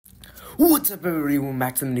What's up, everybody? Welcome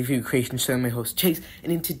back to the New Video Creation Show. I'm my host Chase,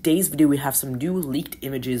 and in today's video we have some new leaked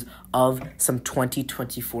images of some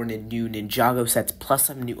 2024 new Ninjago sets, plus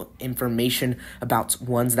some new information about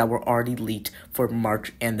ones that were already leaked for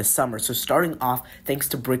March and the summer. So starting off, thanks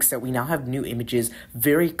to Brickset, we now have new images,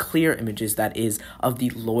 very clear images that is, of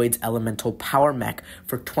the Lloyd's Elemental Power Mech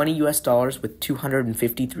for $20 with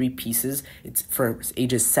 253 pieces. It's for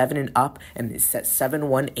ages 7 and up, and it's set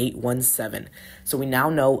 71817. So we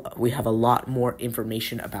now know we have a lot more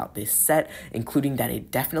information about this set, including that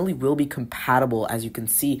it definitely will be compatible, as you can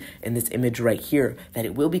see in this image right here, that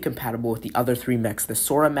it will be compatible with the other three mechs, the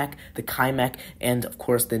Sora mech, the Kai mech, and of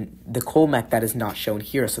course the Cole mech that is not shown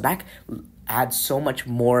here. So that adds so much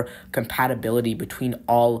more compatibility between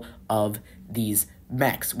all of these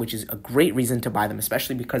mechs, which is a great reason to buy them,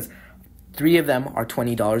 especially because 3 of them are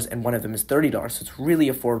 $20 and 1 of them is $30. So it's really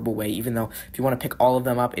affordable way, even though if you want to pick all of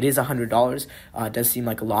them up, it is $100. It does seem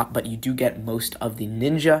like a lot, but you do get most of the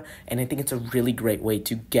Ninja, and I think it's a really great way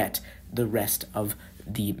to get the rest of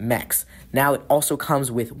the mechs. Now it also comes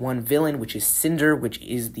with one villain, which is Cinder, which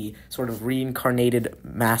is the sort of reincarnated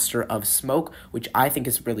master of smoke, which I think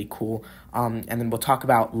is really cool. And then we'll talk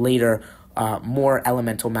about later more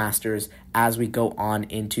elemental masters as we go on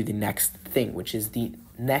into the next thing, which is the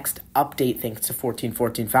next update thanks to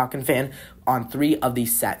 1414 Falcon Fan on 3 of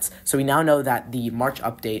these sets. So we now know that the March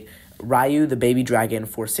update, Ryu the baby dragon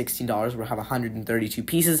for $16 will have 132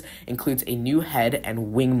 pieces, includes a new head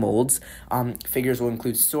and wing molds. Figures will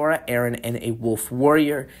include Sora, Aaron, and a wolf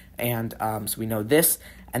warrior, and so we know this.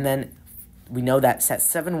 And then we know that set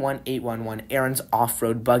 71811, Aaron's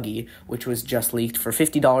off-road buggy, which was just leaked for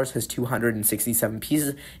 $50, has 267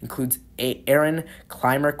 pieces, includes Aaron,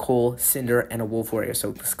 Climber, Cole, Cinder, and a wolf warrior.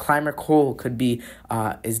 So this Climber Cole could be,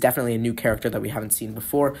 is definitely a new character that we haven't seen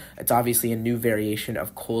before. It's obviously a new variation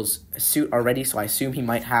of Cole's suit already, so I assume he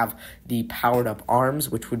might have the powered-up arms,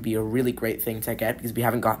 which would be a really great thing to get because we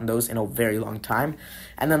haven't gotten those in a very long time.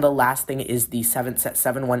 And then the last thing is the set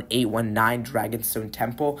 71819 Dragonstone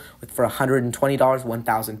Temple for $120,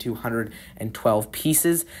 1,212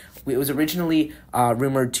 pieces. It was originally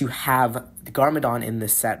rumored to have the Garmadon in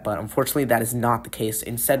this set, but unfortunately that is not the case.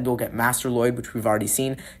 Instead, we'll get Master Lloyd, which we've already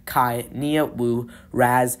seen, Kai, Nia, Wu,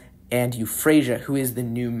 Raz, and Euphrasia, who is the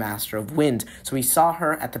new Master of Wind. So we saw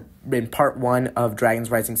her in part 1 of Dragons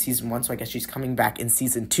Rising Season 1, so I guess she's coming back in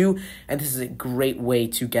Season 2, and this is a great way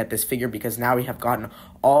to get this figure because now we have gotten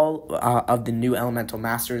all of the new Elemental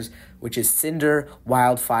Masters, which is Cinder,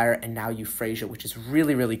 Wildfire, and now Euphrasia, which is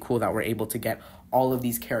really, really cool that we're able to get all of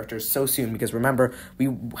these characters so soon, because remember,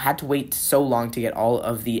 we had to wait so long to get all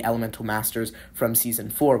of the Elemental Masters from Season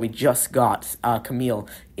 4. We just got Camille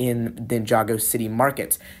in Ninjago City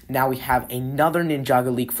Markets. Now we have another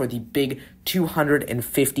Ninjago leak for the big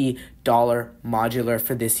 $250 modular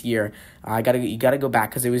for this year. You gotta go back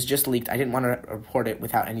because it was just leaked. I didn't want to report it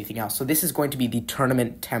without anything else. So this is going to be the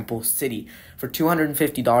Tournament Temple City for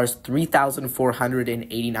 $250,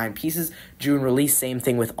 3,489 pieces. June release, same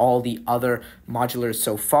thing with all the other modulars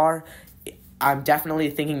so far. I'm definitely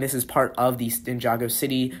thinking this is part of the Ninjago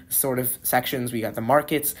City sort of sections. We got the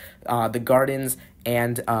markets, the gardens,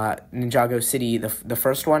 and Ninjago City, the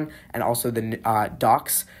first one, and also the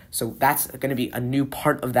docks. So that's going to be a new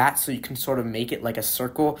part of that, so you can sort of make it like a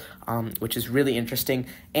circle, which is really interesting.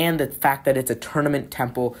 And the fact that it's a tournament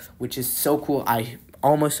temple, which is so cool. I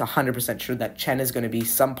almost 100% sure that Chen is going to be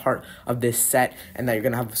some part of this set, and that you're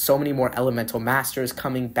going to have so many more Elemental Masters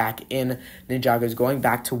coming back in. Ninjago's going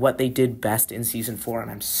back to what they did best in Season 4, and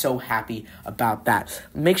I'm so happy about that.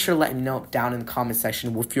 Make sure to let me know down in the comment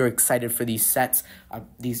section if you're excited for these sets,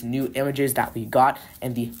 these new images that we got,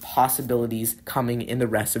 and the possibilities coming in the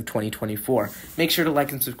rest of 2024. Make sure to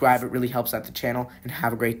like and subscribe. It really helps out the channel, and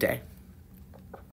have a great day.